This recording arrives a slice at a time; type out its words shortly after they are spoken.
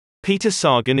Peter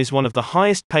Sagan is one of the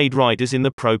highest paid riders in the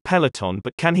pro peloton,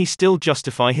 but can he still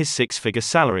justify his six-figure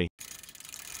salary?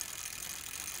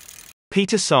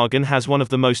 Peter Sagan has one of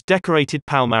the most decorated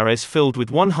palmares, filled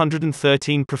with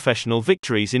 113 professional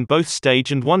victories in both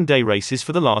stage and one-day races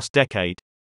for the last decade.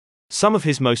 Some of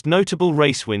his most notable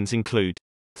race wins include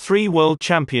 3 World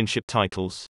Championship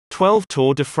titles, 12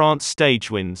 Tour de France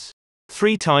stage wins,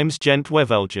 3 times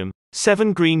Gent-Wevelgem,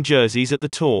 7 green jerseys at the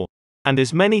Tour, and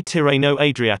as many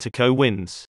Tirreno-Adriatico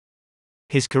wins.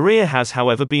 His career has,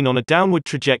 however, been on a downward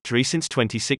trajectory since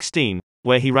 2016,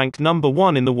 where he ranked number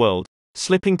 1 in the world,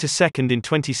 slipping to 2nd in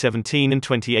 2017 and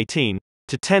 2018,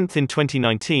 to 10th in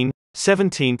 2019,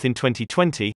 17th in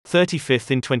 2020,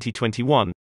 35th in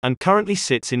 2021, and currently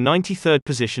sits in 93rd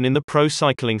position in the Pro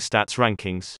Cycling Stats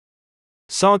rankings.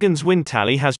 Sagan's win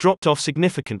tally has dropped off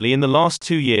significantly in the last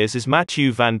 2 years as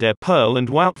Mathieu van der Poel and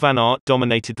Wout van Aert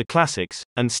dominated the classics,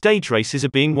 and stage races are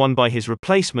being won by his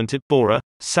replacement at Bora,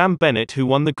 Sam Bennett, who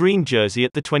won the green jersey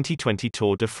at the 2020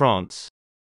 Tour de France,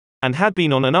 and had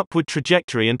been on an upward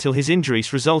trajectory until his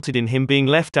injuries resulted in him being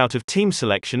left out of team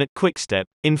selection at quickstep,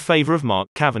 in favour of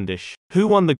Cavendish, who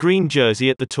won the green jersey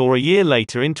at the Tour a year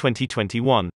later in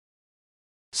 2021.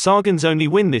 Sagan's only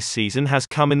win this season has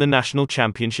come in the National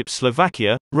Championship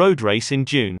Slovakia road race in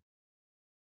June.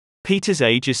 Peter's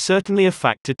age is certainly a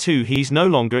factor too. He's no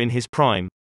longer in his prime.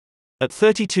 At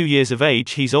 32 years of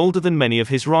age, he's older than many of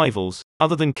his rivals,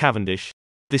 other than Cavendish.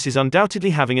 This is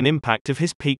undoubtedly having an impact of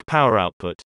his peak power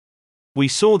output. We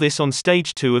saw this on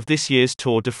stage 2 of this year's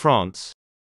Tour de France.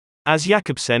 As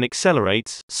Jakobsen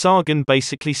accelerates, Sagan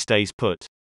basically stays put.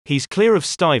 He's clear of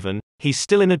Stuyven, he's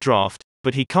still in a draft,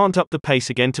 but he can't up the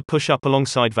pace again to push up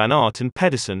alongside Van Aert and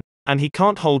Pedersen, and he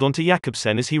can't hold on to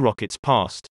Jakobsen as he rockets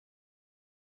past.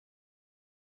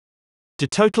 Do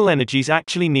Total Energies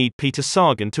actually need Peter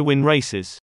Sagan to win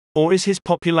races? Or is his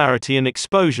popularity and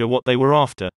exposure what they were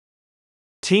after?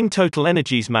 Team Total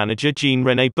Energies manager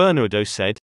Jean-René Bernardo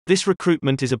said, "This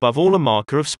recruitment is above all a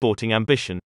marker of sporting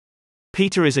ambition.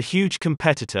 Peter is a huge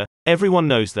competitor, everyone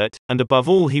knows that, and above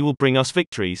all he will bring us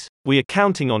victories. We are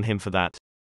counting on him for that."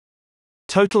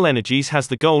 Total Energies has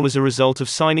the goal as a result of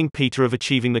signing Peter of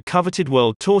achieving the coveted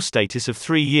World Tour status of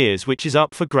 3 years, which is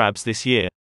up for grabs this year.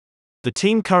 The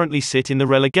team currently sit in the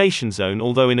relegation zone,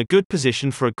 although in a good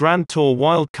position for a Grand Tour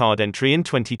wildcard entry in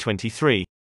 2023.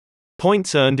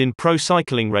 Points earned in pro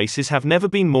cycling races have never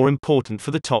been more important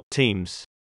for the top teams.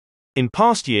 In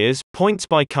past years, points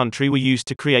by country were used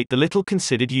to create the little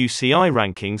considered UCI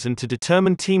rankings and to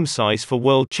determine team size for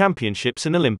World Championships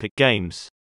and Olympic Games.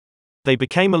 They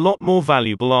became a lot more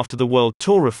valuable after the World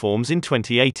Tour reforms in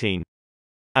 2018.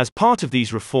 As part of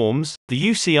these reforms, the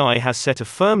UCI has set a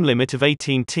firm limit of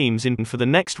 18 teams in for the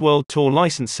next World Tour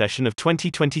license session of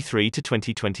 2023 to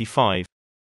 2025.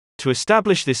 To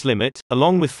establish this limit,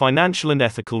 along with financial and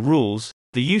ethical rules,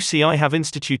 the UCI have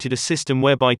instituted a system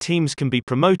whereby teams can be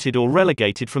promoted or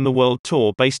relegated from the World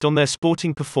Tour based on their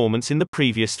sporting performance in the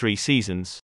previous 3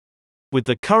 seasons. With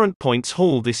the current points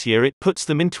haul this year, it puts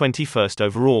them in 21st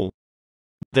overall.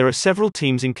 There are several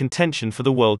teams in contention for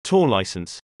the World Tour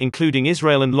license, including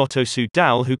Israel and Lotto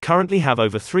Soudal, who currently have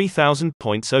over 3,000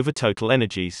 points over Total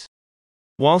Energies.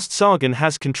 Whilst Sagan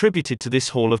has contributed to this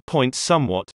haul of points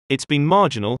somewhat, it's been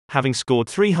marginal, having scored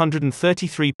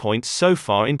 333 points so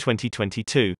far in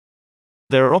 2022.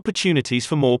 There are opportunities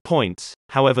for more points,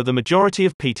 however the majority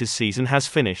of Peter's season has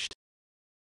finished.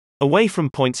 Away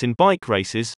from points in bike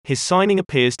races, his signing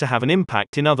appears to have an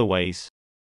impact in other ways.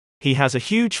 He has a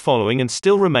huge following and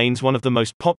still remains one of the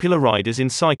most popular riders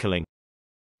in cycling.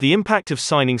 The impact of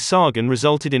signing Sagan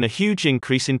resulted in a huge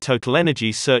increase in Total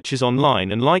Energies searches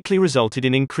online and likely resulted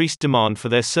in increased demand for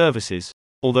their services.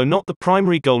 Although not the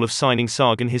primary goal of signing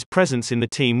Sagan, his presence in the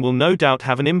team will no doubt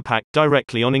have an impact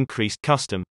directly on increased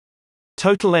custom.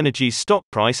 Total Energies' stock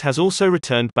price has also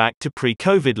returned back to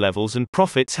pre-COVID levels and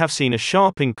profits have seen a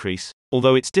sharp increase,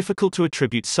 although it's difficult to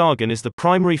attribute Sagan as the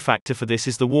primary factor for this,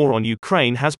 as the war on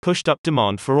Ukraine has pushed up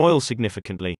demand for oil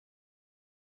significantly.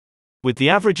 With the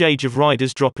average age of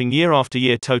riders dropping year after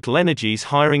year, Total Energies'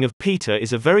 hiring of Peter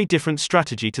is a very different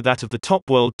strategy to that of the top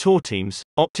World Tour teams,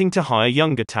 opting to hire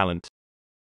younger talent.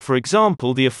 For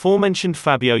example, the aforementioned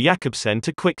Fabio Jakobsen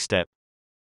to Quickstep.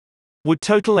 Would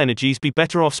Total Energies be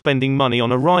better off spending money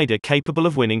on a rider capable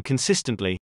of winning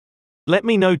consistently? Let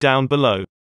me know down below.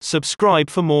 Subscribe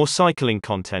for more cycling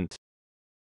content.